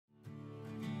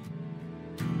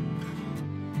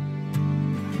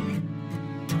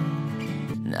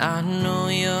I know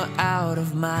you're out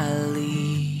of my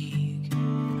league,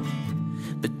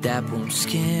 but that won't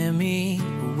scare me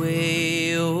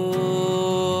away,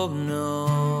 oh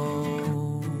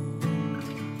no.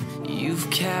 You've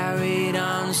carried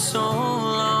on so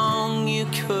long, you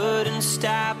couldn't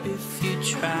stop if you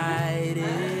tried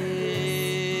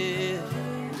it.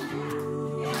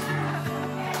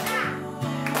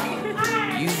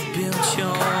 You've built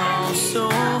your wall so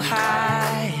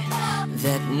high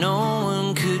that no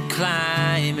one could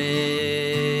climb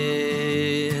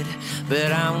it,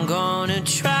 but I'm gonna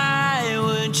try.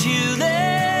 Would you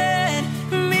let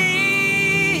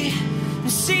me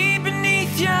see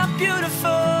beneath your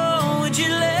beautiful? Would you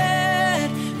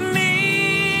let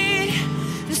me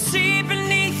see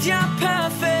beneath your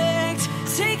perfect?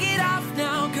 Take it off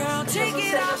now, girl, take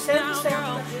it off now,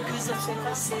 girl, 'cause I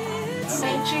see it.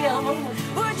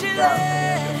 Would you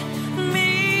let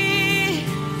me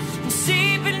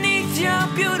see beneath your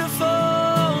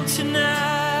beautiful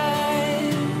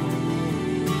tonight?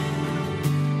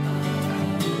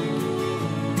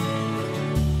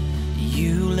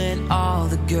 You let all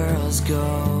the girls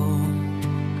go.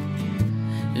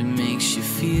 It makes you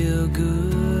feel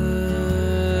good,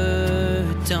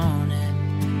 don't it?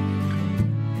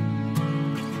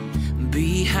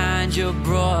 Behind your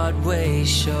Broadway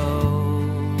show,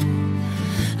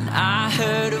 and I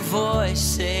heard a voice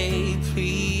say,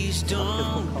 please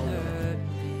don't hurt me.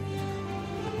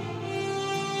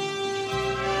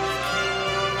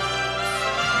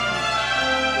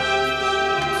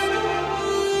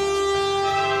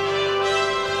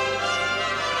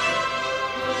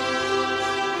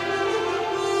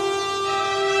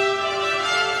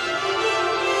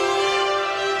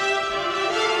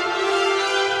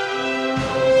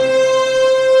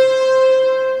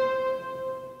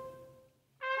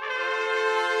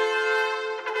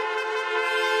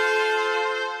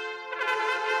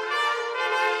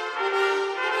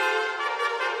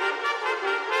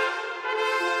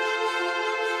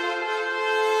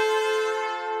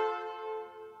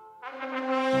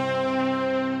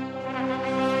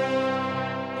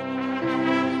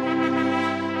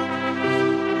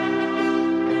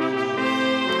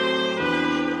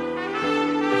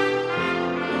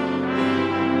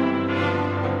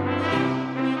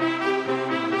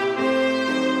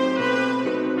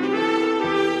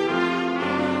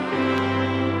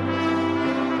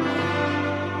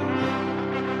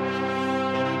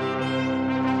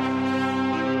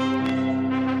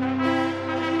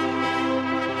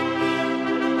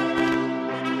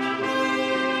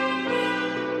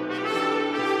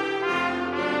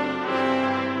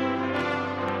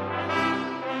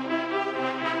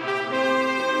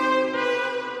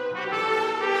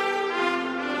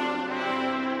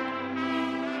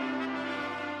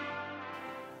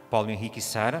 Paulo Henrique e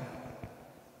Sara,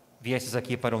 viestes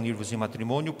aqui para unir-vos em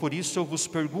matrimônio, por isso eu vos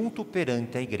pergunto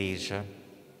perante a igreja: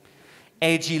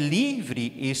 é de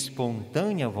livre e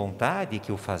espontânea vontade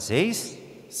que o fazeis?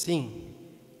 Sim.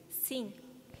 Sim.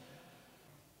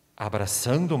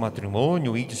 Abraçando o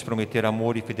matrimônio, ides prometer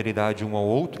amor e fidelidade um ao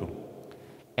outro?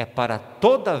 É para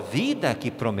toda a vida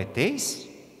que prometeis?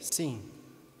 Sim.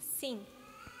 Sim.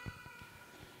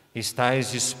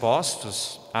 Estais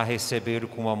dispostos a receber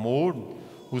com amor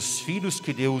os filhos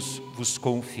que Deus vos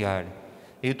confiar,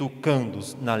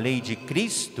 educando-os na lei de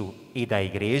Cristo e da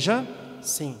Igreja?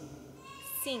 Sim.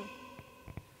 Sim.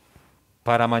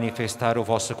 Para manifestar o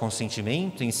vosso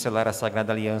consentimento em selar a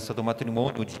sagrada aliança do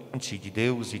matrimônio diante de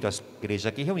Deus e da Igreja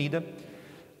aqui reunida,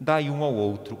 dai um ao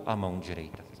outro a mão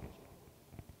direita.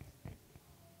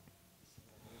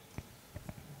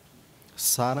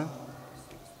 Sara,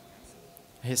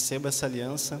 receba essa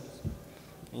aliança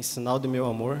em sinal do meu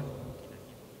amor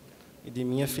e de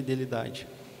minha fidelidade.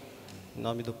 Em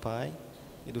nome do Pai,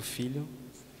 e do Filho,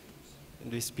 e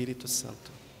do Espírito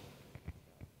Santo.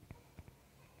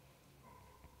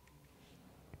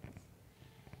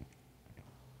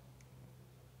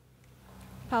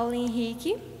 Paulo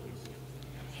Henrique,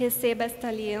 receba esta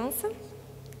aliança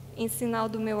em sinal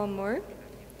do meu amor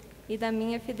e da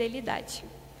minha fidelidade.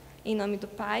 Em nome do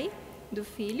Pai, do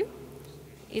Filho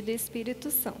e do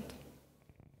Espírito Santo.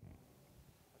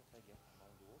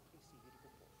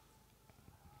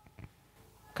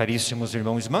 Caríssimos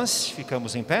irmãos e irmãs,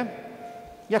 ficamos em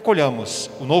pé e acolhamos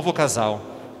o novo casal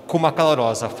com uma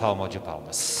calorosa salva de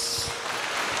palmas.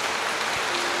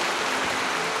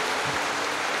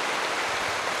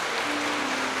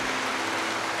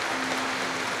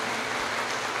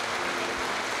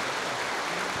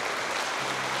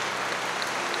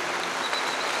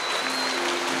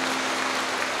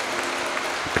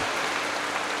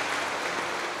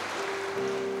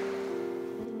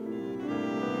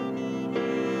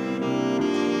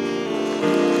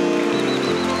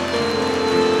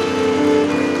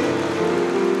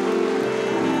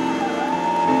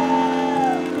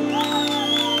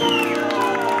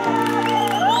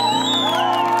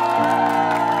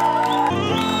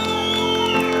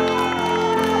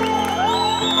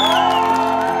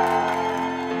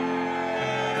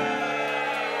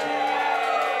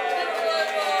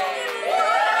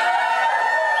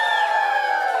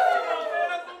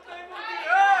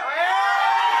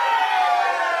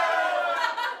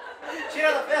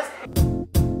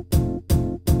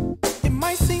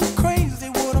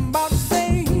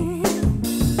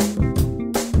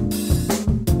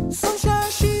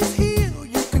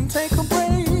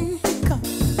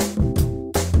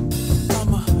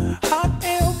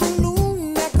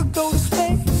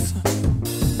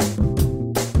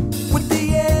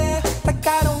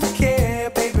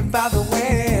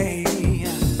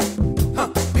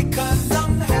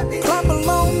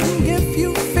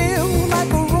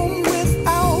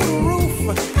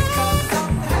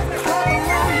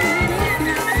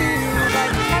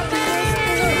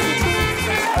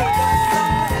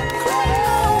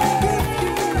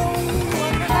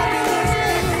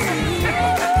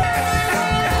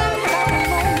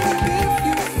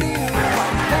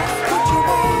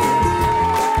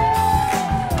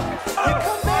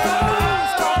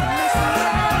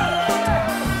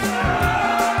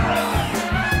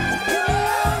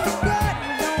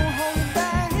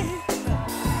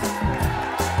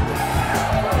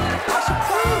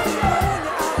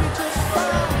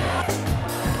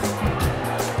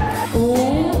 Um